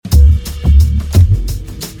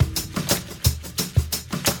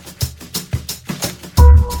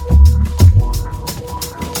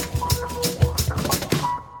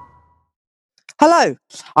Hello,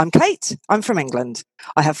 I'm Kate. I'm from England.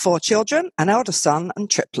 I have 4 children, an elder son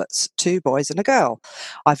and triplets, 2 boys and a girl.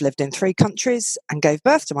 I've lived in 3 countries and gave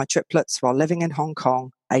birth to my triplets while living in Hong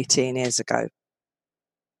Kong 18 years ago.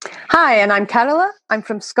 Hi, and I'm Carola. I'm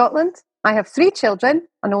from Scotland. I have 3 children,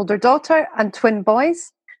 an older daughter and twin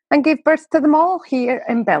boys, and gave birth to them all here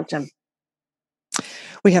in Belgium.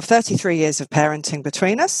 We have 33 years of parenting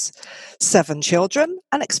between us, 7 children,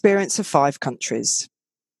 and experience of 5 countries.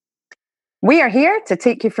 We are here to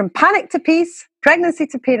take you from panic to peace, pregnancy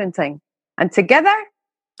to parenting. And together,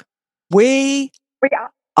 we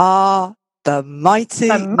are the Mighty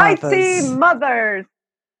Mothers.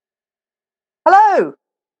 Hello.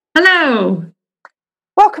 Hello.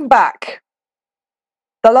 Welcome back.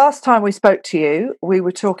 The last time we spoke to you, we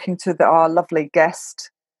were talking to our lovely guests,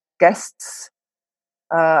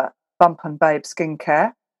 Bump and Babe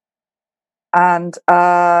Skincare. And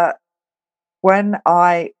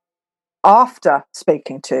after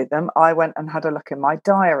speaking to them, I went and had a look in my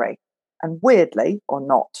diary. And weirdly, or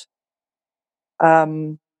not, a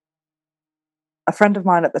friend of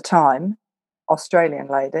mine at the time, Australian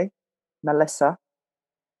lady, Melissa,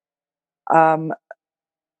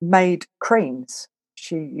 made creams.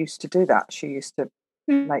 She used to do that. She used to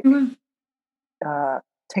make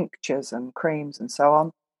tinctures and creams and so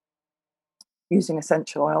on, using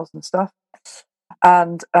essential oils and stuff.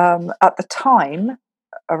 And at the time,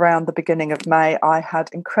 around the beginning of May, I had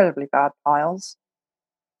incredibly bad piles.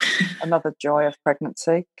 Another joy of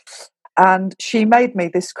pregnancy. And she made me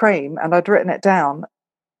this cream, and I'd written it down.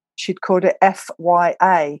 She'd called it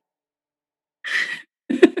FYA.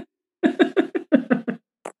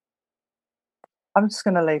 I'm just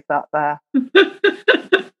going to leave that there.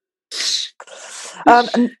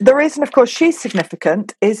 And the reason, of course, she's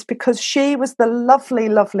significant is because she was the lovely,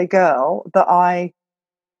 lovely girl that I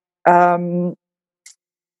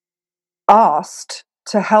asked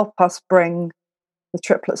to help us bring the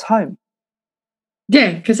triplets home.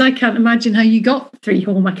 Yeah, because I can't imagine how you got 3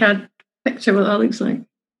 home. I can't picture what that looks like.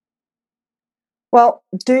 Well,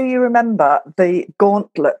 do you remember the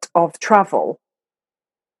gauntlet of travel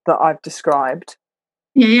that I've described?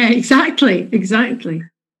 Yeah, exactly.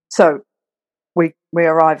 So we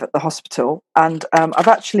arrive at the hospital, and I've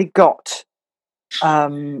actually got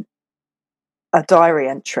a diary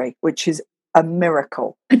entry, which is a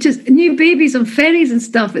miracle. Just new babies on ferries and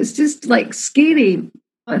stuff. It's just like scary.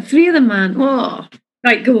 3 of them, man. Oh,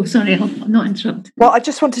 right, go. Sorry, I'm not interrupting. Well, I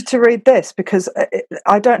just wanted to read this because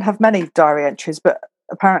I don't have many diary entries, but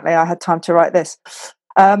apparently I had time to write this.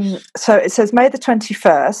 So it says May the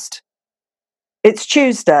 21st. It's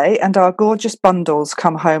Tuesday, and our gorgeous bundles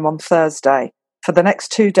come home on Thursday. For the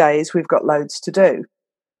next 2 days, we've got loads to do.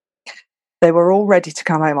 They were all ready to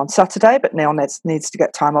come home on Saturday, but Neil needs to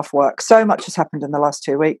get time off work. So much has happened in the last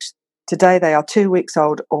 2 weeks. Today, they are 2 weeks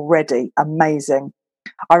old already. Amazing.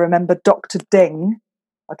 I remember Dr. Ding,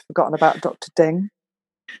 I'd forgotten about Dr. Ding,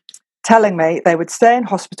 telling me they would stay in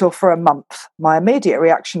hospital for a month. My immediate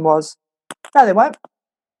reaction was, no, they won't.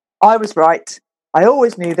 I was right. I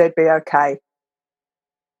always knew they'd be okay.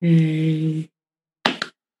 Isn't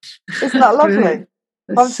that lovely?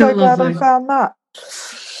 I'm so glad I found that.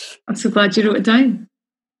 I'm so glad you wrote it down.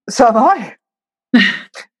 So am I.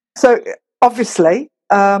 So obviously,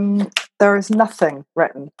 there is nothing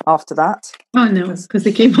written after that. Oh no, because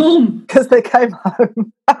they came home. Because they came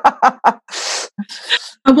home. I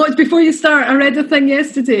watched, before you start, I read a thing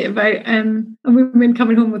yesterday about a woman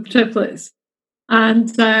coming home with triplets, and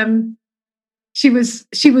she was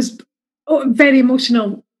very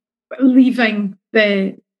emotional leaving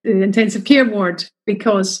the intensive care ward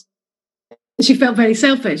because she felt very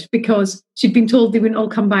selfish because she'd been told they wouldn't all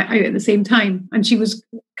come back out at the same time, and she was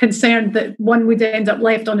concerned that one would end up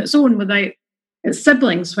left on its own without its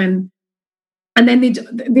siblings and then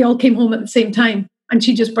they all came home at the same time, and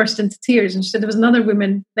she just burst into tears, and she said there was another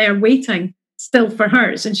woman there waiting still for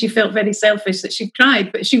hers, and she felt very selfish that she cried,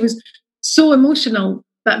 but she was so emotional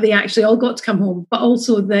that they actually all got to come home, but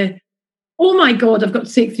also oh my God, I've got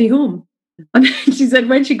to take 3 home. And she said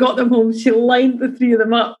when she got them home, she lined the 3 of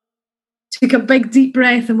them up, took a big deep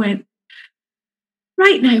breath and went,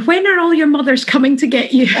 right now, when are all your mothers coming to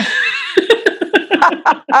get you?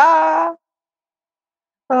 Oh,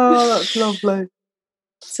 that's lovely.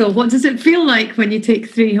 So what does it feel like when you take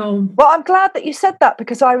 3 home? Well, I'm glad that you said that,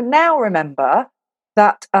 because I now remember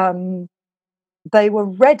that they were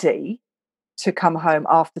ready to come home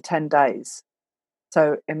after 10 days.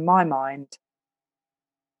 So in my mind,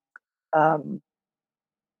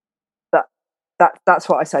 that's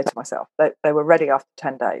what I say to myself. They were ready after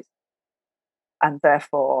 10 days. And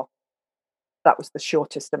therefore, that was the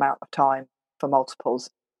shortest amount of time for multiples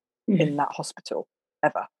in that hospital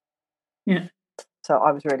ever. Yeah. So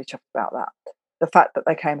I was really chuffed about that. The fact that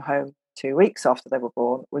they came home 2 weeks after they were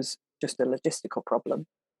born was just a logistical problem,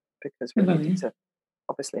 because we needed to,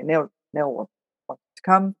 obviously Neil wanted to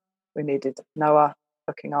come. We needed Noah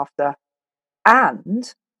looking after.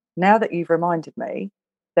 And now that you've reminded me,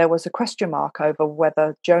 there was a question mark over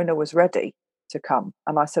whether Jonah was ready to come.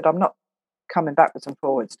 And I said, I'm not coming backwards and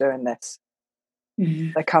forwards doing this.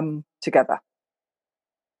 They come together.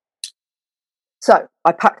 So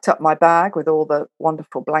I packed up my bag with all the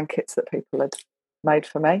wonderful blankets that people had made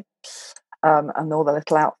for me, and all the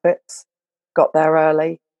little outfits. Got there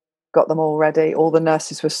early, got them all ready. All the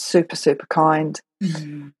nurses were super, super kind,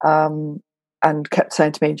 and kept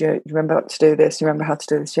saying to me, do you remember what to do this? You remember how to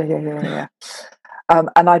do this? Yeah.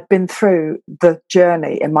 And I'd been through the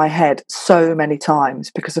journey in my head so many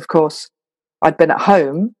times because, of course, I'd been at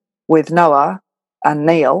home with Noah and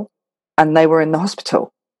Neil, and they were in the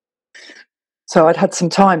hospital. So I'd had some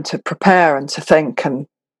time to prepare and to think and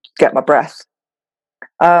get my breath.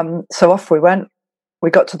 So off we went.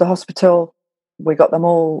 We got to the hospital. We got them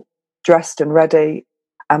all dressed and ready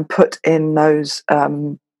and put in those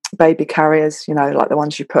baby carriers, like the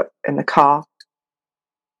ones you put in the car.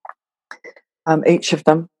 Each of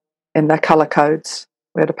them in their colour codes.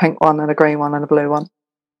 We had a pink one and a green one and a blue one.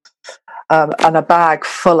 And a bag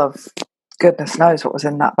full of goodness knows what was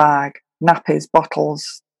in that bag. Nappies,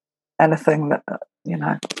 bottles, anything that,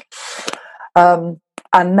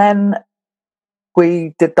 and then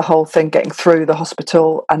we did the whole thing getting through the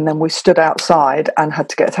hospital, and then we stood outside and had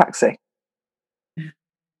to get a taxi.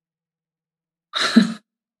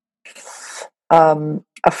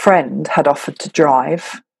 A friend had offered to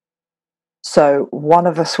drive, so one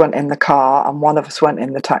of us went in the car and one of us went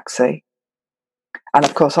in the taxi. And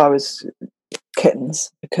of course I was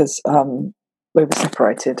kittens because we were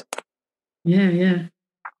separated. Yeah.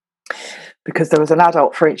 Because there was an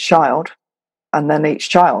adult for each child, and then each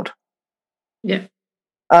child. Yeah.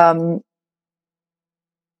 As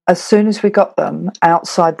soon as we got them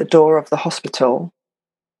outside the door of the hospital,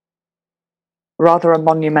 rather a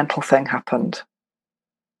monumental thing happened.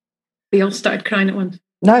 They all started crying at once.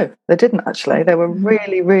 No, they didn't actually. They were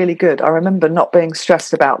really, really good. I remember not being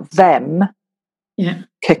stressed about them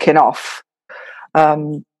kicking off.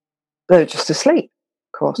 They were just asleep,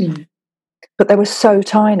 of course. Yeah. But they were so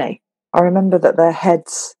tiny. I remember that their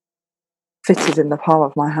heads fitted in the palm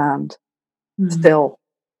of my hand. Still,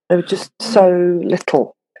 they were just so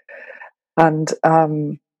little. And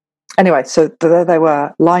anyway, so there they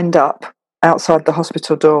were, lined up outside the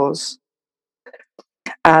hospital doors.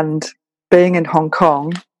 And being in Hong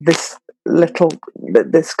Kong, this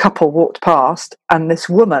couple walked past, and this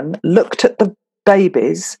woman looked at the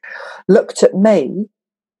babies, looked at me,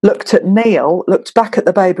 looked at Neil, looked back at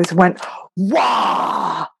the babies, and went,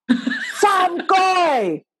 "Wow, Sam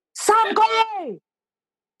Goy! Sam Goy!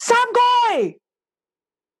 Sam Goy!"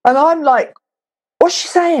 And I'm like, "What's she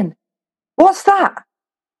saying? What's that?"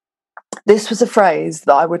 This was a phrase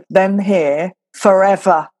that I would then hear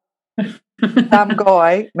forever. Sam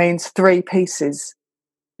Goy means 3 pieces.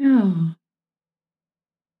 Oh.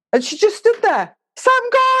 And she just stood there. Sam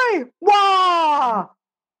Goy! Wow!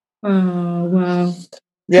 Oh, wow.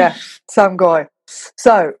 Yeah, Sam Goy.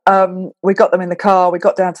 So we got them in the car. We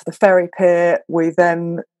got down to the ferry pier. We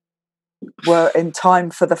then were in time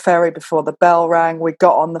for the ferry before the bell rang. We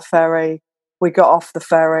got on the ferry. We got off the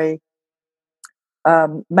ferry.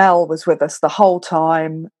 Mel was with us the whole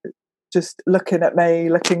time, just looking at me,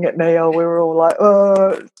 looking at Neil. We were all like,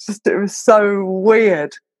 oh, it was so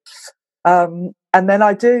weird. And then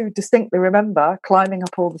I do distinctly remember climbing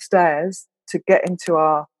up all the stairs to get into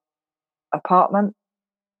our apartment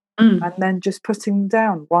and then just putting them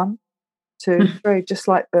down 1, 2, 3, just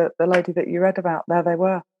like the lady that you read about. There they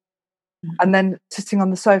were. And then sitting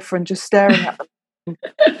on the sofa and just staring at them.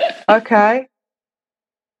 Okay.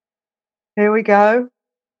 Here we go.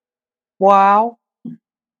 Wow.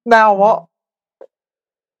 Now what?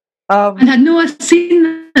 And had Noah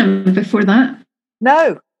seen them before that?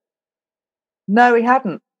 No, he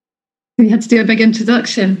hadn't. He had to do a big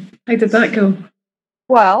introduction. How did that go?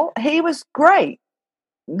 Well, he was great.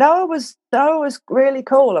 Noah was really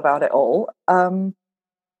cool about it all.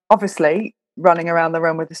 Obviously, running around the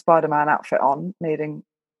room with the Spider-Man outfit on, needing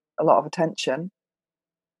a lot of attention.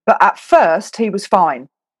 But at first, he was fine.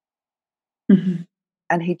 Mm-hmm.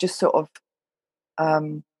 And he just sort of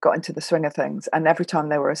got into the swing of things. And every time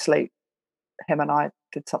they were asleep, him and I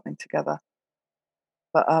did something together.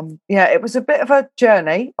 But it was a bit of a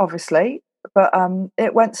journey, obviously, but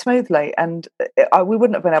it went smoothly. And we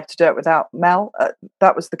wouldn't have been able to do it without Mel.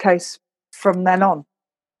 That was the case from then on.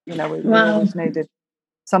 We always needed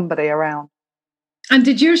somebody around. And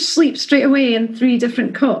did yours sleep straight away in 3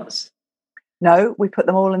 different cots? No, we put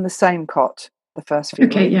them all in the same cot the first few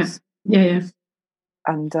weeks. Yeah.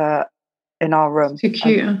 And in our room. Too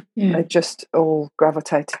cute, yeah. They just all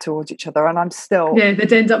gravitated towards each other, and I'm still... Yeah,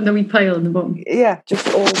 they'd end up in a wee pile in the bottom. Yeah, just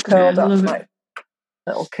all curled up like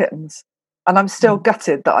little kittens. And I'm still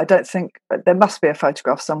gutted that I don't think... There must be a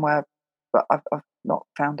photograph somewhere, but I've not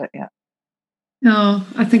found it yet. No,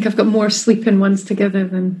 I think I've got more sleeping ones together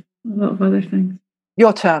than a lot of other things.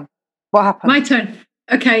 Your turn. What happened? My turn.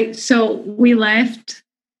 Okay, so we left.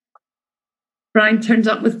 Brian turns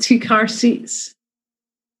up with 2 car seats.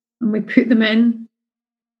 And we put them in.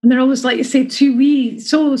 And they're always, like you say, too wee,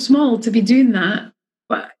 so small to be doing that.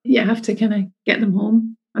 But you have to kind of get them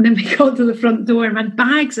home. And then we got to the front door and had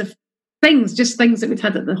bags of things, just things that we'd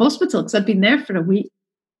had at the hospital, because I'd been there for a week.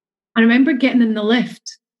 I remember getting in the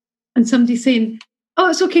lift and somebody saying, "Oh,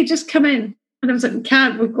 it's okay, just come in." And I was like, "We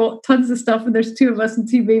can't, we've got tons of stuff and there's 2 of us and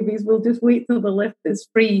 2 babies. We'll just wait till the lift is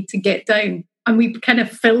free to get down." And we kind of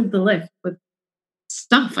filled the lift with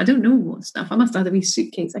stuff. I don't know what stuff. I must have had a wee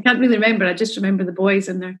suitcase. I can't really remember. I just remember the boys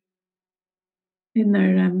in their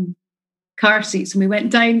car seats. And we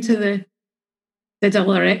went down to did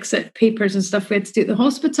all our exit papers and stuff we had to do at the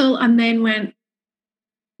hospital, and then went,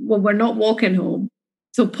 well, we're not walking home.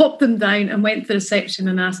 So popped them down and went to the reception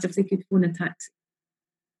and asked if they could phone a taxi.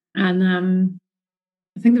 And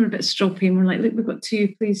I think they were a bit stroppy and we're like, "Look, we've got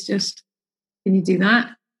 2, please just, can you do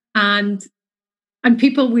that?" And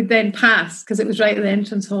people would then pass, because it was right at the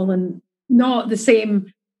entrance hall, and not the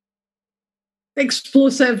same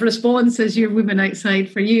explosive response as your women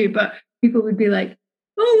outside for you, but people would be like,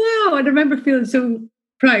 "Oh, wow." And I remember feeling so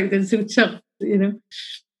proud and so chuffed, you know.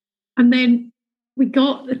 And then we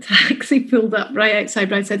got the taxi pulled up right outside.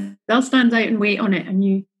 Brad said, "They'll stand out and wait on it. And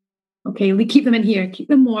you, okay, we keep them in here, keep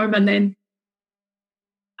them warm." And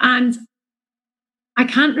I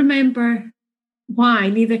can't remember why,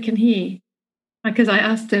 neither can he, because I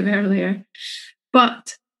asked him earlier.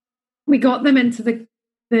 But we got them into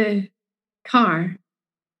the car.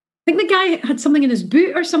 I think the guy had something in his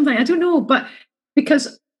boot or something. I don't know. But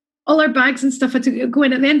because all our bags and stuff had to go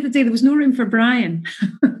in, at the end of the day, there was no room for Brian.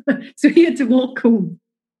 So he had to walk home.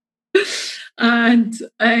 And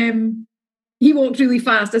he walked really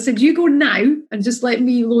fast. I said, "You go now and just let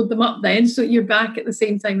me load them up then, so you're back at the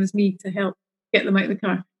same time as me to help get them out of the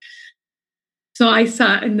car." So I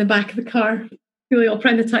sat in the back of the car, really all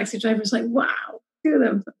proud. The taxi driver was like, "Wow, look at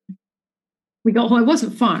them." We got home. It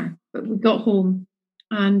wasn't far, but we got home.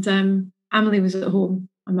 And Emily was at home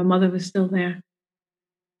and my mother was still there.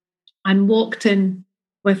 And walked in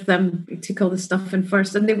with them. We took all the stuff in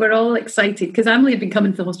first. And they were all excited because Emily had been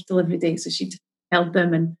coming to the hospital every day. So she'd held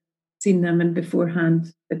them and seen them, and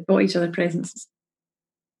beforehand they'd bought each other presents.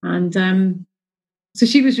 And so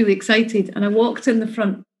she was really excited. And I walked in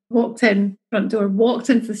front door, walked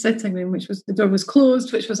into the sitting room, the door was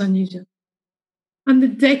closed, which was unusual. And they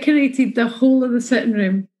decorated the whole of the sitting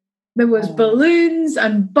room. There was balloons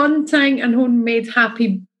and bunting and homemade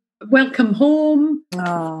happy welcome home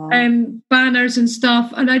banners and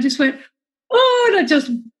stuff. And I just went, "Oh," and I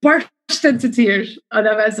just burst into tears. And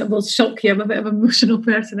I will shock you, I'm a bit of an emotional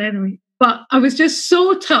person anyway. But I was just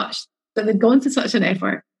so touched that they'd gone to such an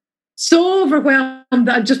effort, so overwhelmed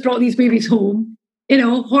that I'd just brought these babies home. You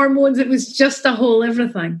know, hormones, it was just a whole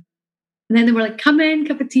everything. And then they were like, "Come in,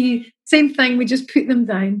 cup of tea." Same thing, we just put them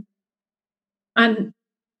down. And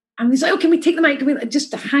I was like, "Oh, can we take them out? Can we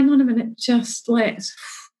just hang on a minute? Just let's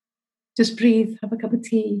just breathe, have a cup of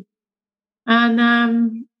tea."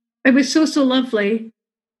 And it was so, so lovely.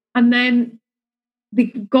 And then they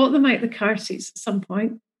got them out of the car seats at some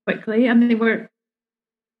point quickly. And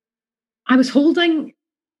I was holding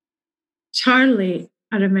Charlie,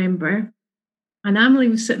 I remember. And Emily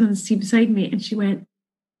was sitting on the seat beside me and she went,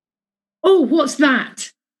 "Oh, what's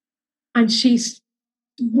that?" And she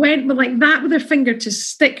went like that with her finger to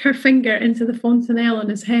stick her finger into the fontanelle on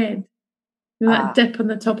his head. You know, that dip on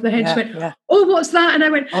the top of the head. She went, "Oh, what's that?" And I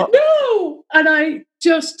went, "No!" And I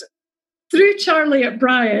just threw Charlie at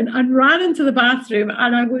Brian and ran into the bathroom,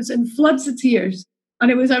 and I was in floods of tears.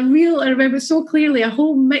 And it was I remember so clearly, a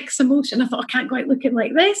whole mixed emotion. I thought, I can't go out looking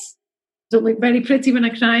like this. Don't look very pretty when I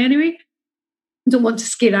cry anyway. I don't want to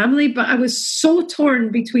scare Emily, but I was so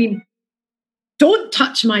torn between, don't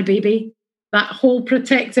touch my baby, that whole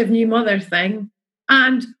protective new mother thing,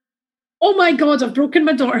 and, oh my God, I've broken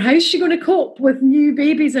my daughter. How's she going to cope with new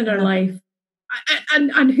babies in her life?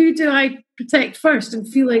 And who do I protect first?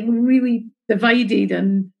 And feeling really divided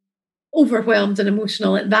and overwhelmed and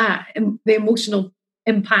emotional at that, and the emotional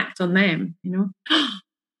impact on them, you know.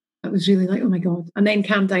 It was really like, oh my God. And then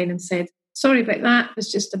calmed down and said, sorry about that. It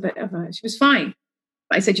was just a bit of a. She was fine,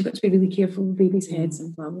 but I said you've got to be really careful with babies' heads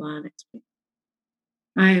and blah blah.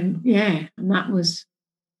 And and that was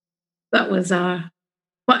but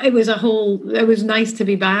it was a whole. It was nice to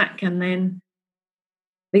be back, and then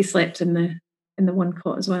they slept in the one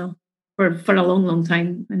cot as well for a long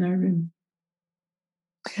time in our room,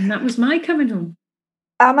 and that was my coming home.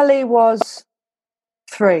 Amelie was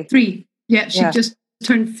 3. 3. Yeah, she just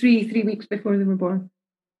turned 3 weeks before they were born.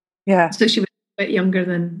 Yeah. So she was a bit younger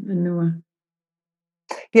than Noah.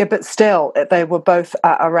 Yeah, but still, they were both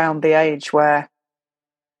at around the age where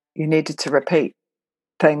you needed to repeat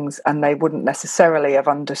things, and they wouldn't necessarily have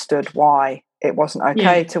understood why it wasn't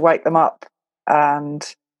okay to wake them up. And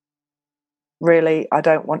really, I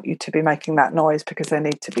don't want you to be making that noise because they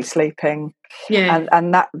need to be sleeping. Yeah.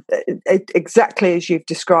 And that, exactly as you've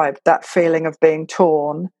described, that feeling of being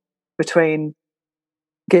torn between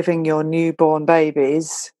giving your newborn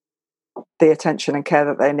babies the attention and care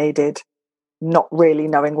that they needed, not really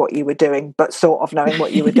knowing what you were doing, but sort of knowing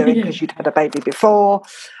what you were doing because you'd had a baby before,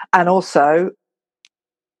 and also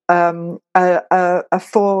a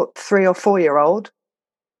 3 or 4 year old,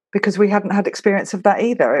 because we hadn't had experience of that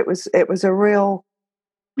either. It was a real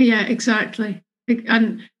exactly.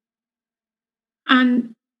 And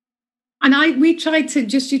we tried to,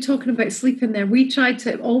 just you talking about sleeping there, we tried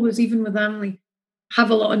to always, even with Emily, have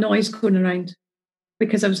a lot of noise going around,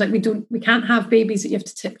 because I was like, we can't have babies that you have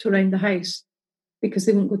to tiptoe around the house because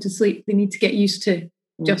they won't go to sleep. They need to get used to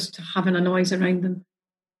just having a noise around them,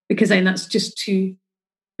 because then that's just too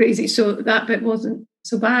crazy. So that bit wasn't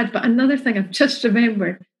so bad. But another thing I've just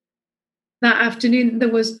remembered, that afternoon there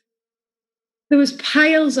was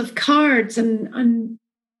piles of cards and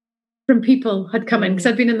from people had come in, because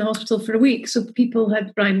I'd been in the hospital for a week. So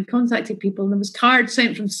Brian contacted people, and there was cards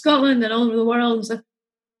sent from Scotland and all over the world. So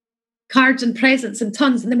cards and presents and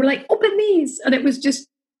tons, and they were like, open these, and it was just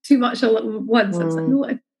too much all at once. I was like, no,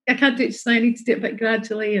 I can't do it just now. I need to do it a bit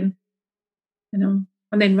gradually, and and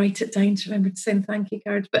then write it down to remember to send thank you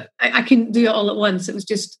cards. But I couldn't do it all at once. It was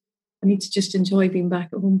just, I need to just enjoy being back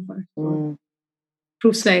at home first.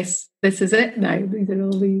 Process, this is it now, these are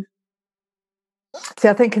all these. See,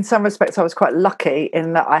 I think in some respects I was quite lucky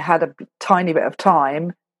in that I had a tiny bit of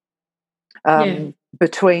time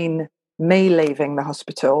between me leaving the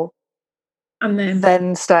hospital and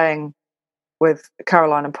then staying with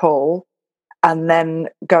Caroline and Paul, and then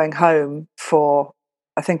going home for,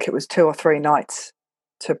 I think it was 2 or 3 nights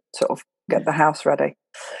to sort of get the house ready.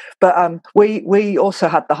 But we also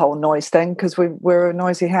had the whole noise thing, because we're a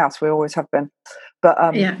noisy house. We always have been. But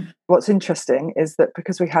what's interesting is that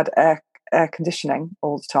because we had air conditioning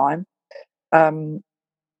all the time,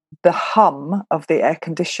 the hum of the air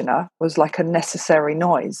conditioner was like a necessary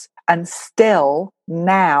noise. And still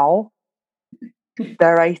now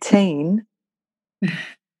they're 18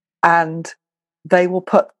 and they will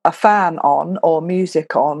put a fan on or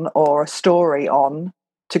music on or a story on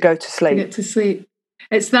to go to sleep. To get to sleep.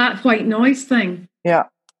 It's that white noise thing. Yeah.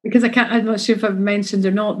 Because I'm not sure if I've mentioned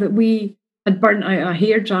or not that we had burnt out a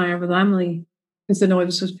hairdryer with Emily because the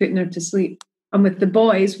noise was putting her to sleep. And with the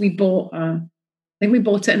boys, we bought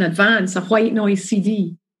it in advance, a white noise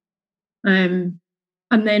CD. And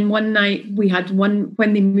then one night we had when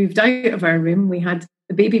they moved out of our room, we had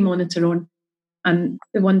the baby monitor on and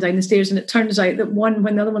the one down the stairs. And it turns out that when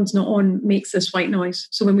the other one's not on, makes this white noise.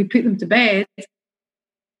 So when we put them to bed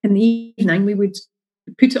in the evening, we would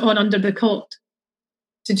put it on under the cot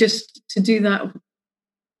to do that,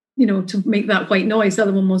 to make that white noise. The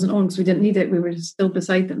other one wasn't on because we didn't need it. We were still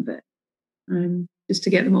beside them, but just to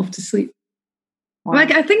get them off to sleep. Wow.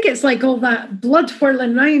 Like, I think it's like all that blood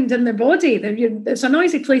whirling round in their body. It's a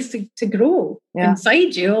noisy place to grow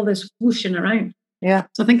inside you, all this whooshing around. Yeah.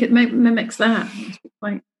 So I think it mimics that. It's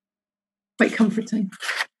quite comforting.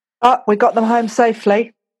 But we got them home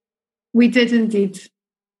safely. We did indeed.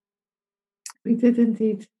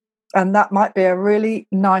 And that might be a really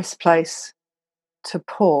nice place to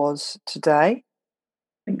pause today.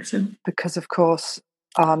 I think so. Because, of course,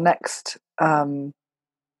 our next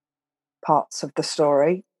parts of the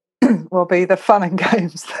story will be the fun and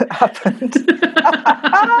games that happened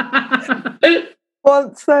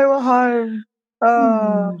once they were home.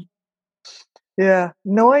 Oh, yeah.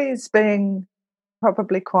 Noise being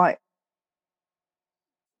probably quite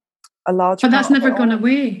a large but part. That's never gone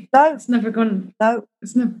away. No. It's never gone. No.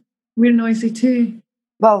 We're noisy too.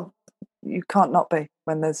 Well, you can't not be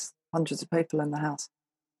when there's hundreds of people in the house.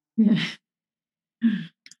 Yeah.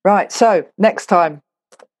 Right, so next time.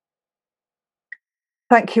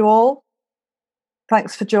 Thank you all.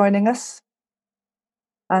 Thanks for joining us.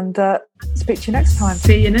 And speak to you next time.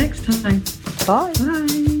 See you next time. Bye.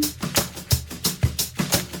 Bye.